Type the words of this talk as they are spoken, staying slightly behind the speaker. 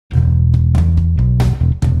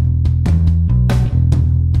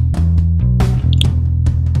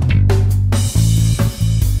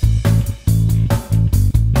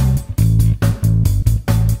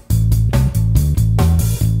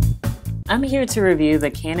I'm here to review the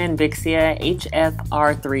Canon Vixia HF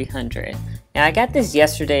R300. Now I got this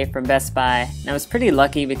yesterday from Best Buy and I was pretty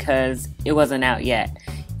lucky because it wasn't out yet.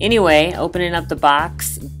 Anyway, opening up the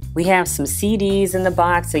box, we have some CDs in the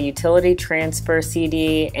box, a utility transfer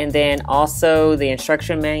CD, and then also the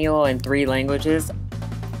instruction manual in 3 languages.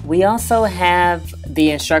 We also have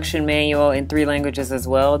the instruction manual in 3 languages as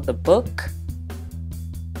well, the book.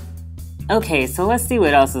 Okay, so let's see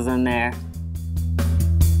what else is in there.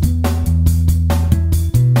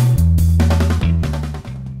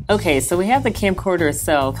 Okay, so we have the camcorder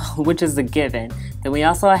itself, which is a given. Then we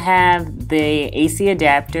also have the AC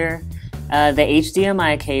adapter, the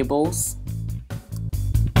HDMI cables,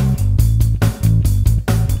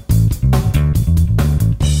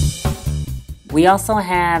 we also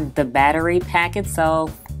have the battery pack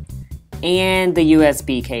itself, and the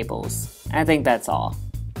USB cables. I think that's all.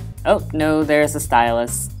 Oh, no, there's a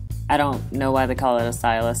stylus. I don't know why they call it a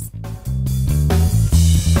stylus.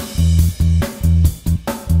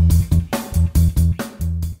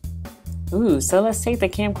 Ooh, so let's take the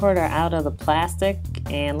camcorder out of the plastic,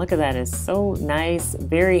 and look at that, it's so nice,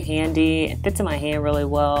 very handy. It fits in my hand really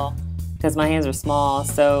well because my hands are small,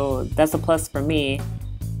 so that's a plus for me.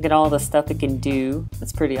 Look at all the stuff it can do.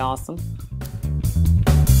 It's pretty awesome.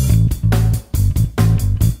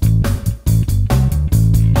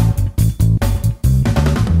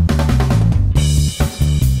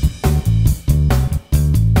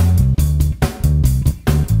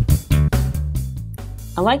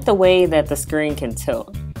 I like the way that the screen can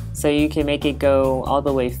tilt. So you can make it go all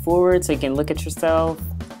the way forward so you can look at yourself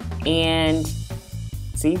and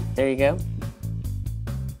see, there you go.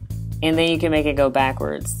 And then you can make it go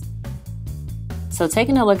backwards. So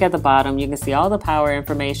taking a look at the bottom, you can see all the power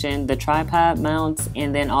information, the tripod mounts,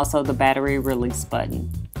 and then also the battery release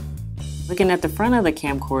button. Looking at the front of the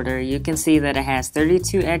camcorder, you can see that it has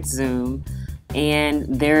 32x zoom, and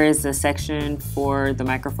there is a section for the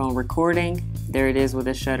microphone recording. There it is with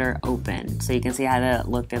the shutter open, so you can see how that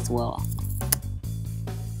looked as well.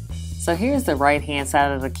 So here's the right hand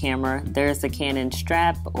side of the camera. There's the Canon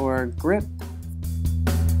strap or grip.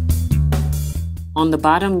 On the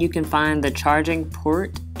bottom you can find the charging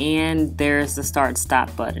port, and there's the start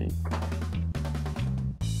stop button.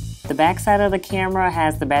 The back side of the camera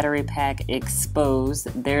has the battery pack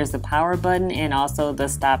exposed. There's the power button and also the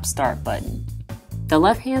stop start button. The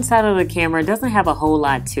left hand side of the camera doesn't have a whole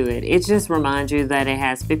lot to it. It just reminds you that it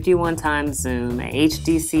has 51 times zoom, a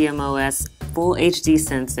HD CMOS full HD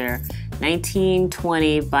sensor,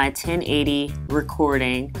 1920 by 1080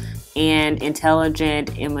 recording, and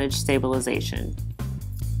intelligent image stabilization.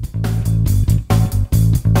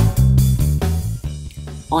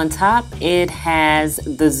 On top it has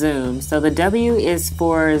the zoom. So the W is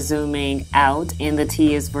for zooming out and the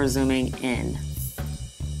T is for zooming in.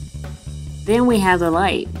 Then we have the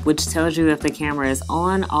light, which tells you if the camera is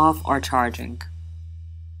on, off, or charging.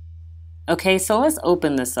 Okay, so let's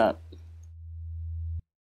open this up.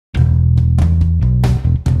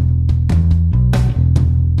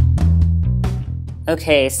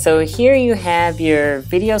 Okay, so here you have your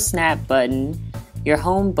video snap button, your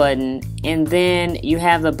home button, and then you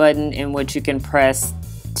have the button in which you can press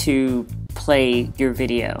to play your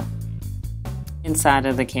video inside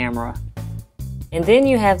of the camera. And then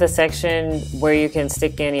you have the section where you can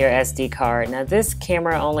stick in your SD card. Now this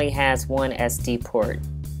camera only has one SD port.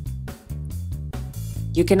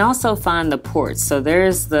 You can also find the ports. So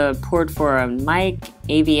there's the port for a mic,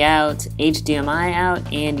 AV out, HDMI out,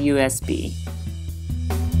 and USB.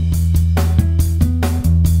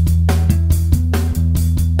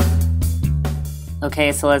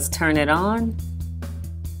 Okay, so let's turn it on.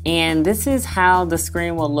 And this is how the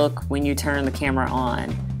screen will look when you turn the camera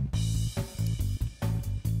on.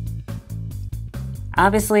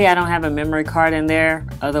 Obviously, I don't have a memory card in there,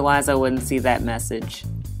 otherwise I wouldn't see that message.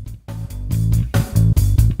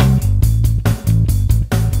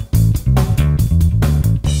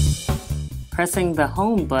 Pressing the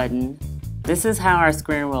home button, this is how our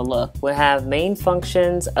screen will look. We'll have main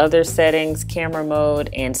functions, other settings, camera mode,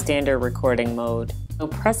 and standard recording mode. So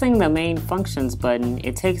pressing the main functions button,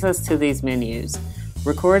 it takes us to these menus.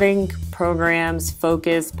 Recording, programs,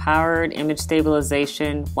 focus, powered, image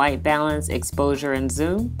stabilization, white balance, exposure, and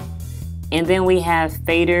zoom. And then we have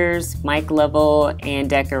faders, mic level, and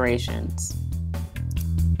decorations.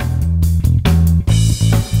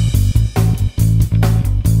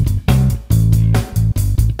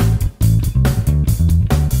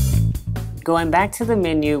 Going back to the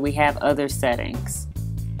menu, we have other settings.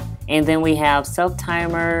 And then we have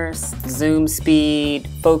self-timers, zoom speed,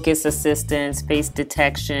 focus assistance, face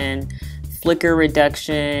detection, flicker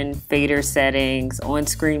reduction, fader settings,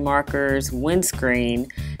 on-screen markers, windscreen,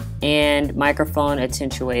 and microphone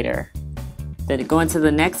attenuator. Then going to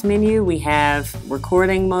the next menu, we have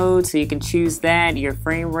recording mode, so you can choose that, your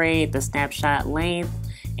frame rate, the snapshot length,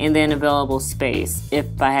 and then available space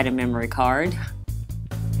if I had a memory card.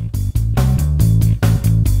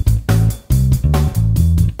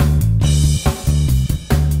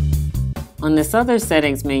 On this other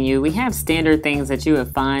settings menu, we have standard things that you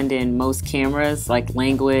would find in most cameras, like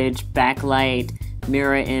language, backlight,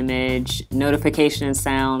 mirror image, notification and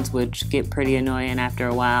sounds, which get pretty annoying after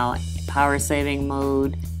a while, power saving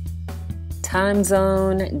mode, time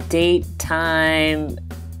zone, date, time,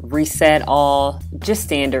 reset all, just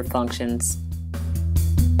standard functions.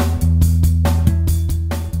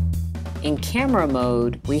 In camera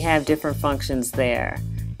mode, we have different functions there,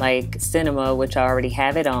 like cinema, which I already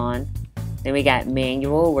have it on. Then we got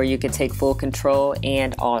manual, where you can take full control,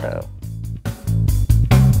 and auto.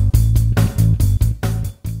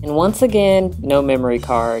 And once again, no memory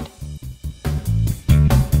card.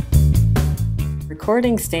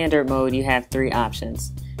 Recording standard mode, you have 3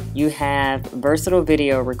 options. You have versatile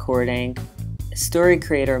video recording, story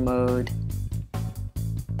creator mode,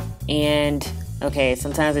 and okay,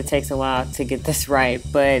 sometimes it takes a while to get this right,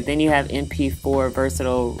 but then you have MP4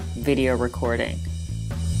 versatile video recording.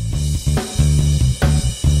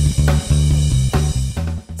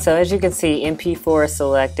 So as you can see, MP4 is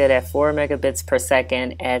selected at 4 megabits per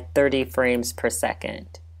second at 30 frames per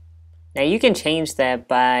second. Now you can change that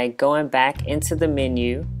by going back into the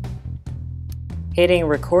menu, hitting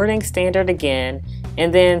recording standard again,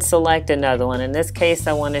 and then select another one. In this case,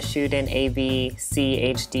 I want to shoot in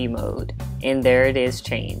AVCHD mode, and there it is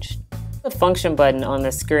changed. The function button on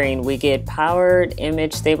the screen, we get powered,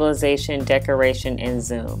 image stabilization, decoration, and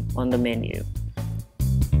zoom on the menu.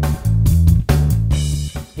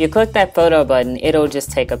 If you click that photo button, it'll just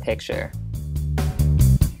take a picture.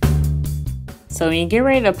 So when you get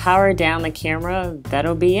ready to power down the camera,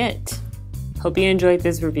 that'll be it. Hope you enjoyed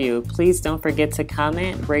this review. Please don't forget to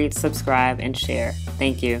comment, rate, subscribe, and share.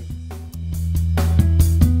 Thank you.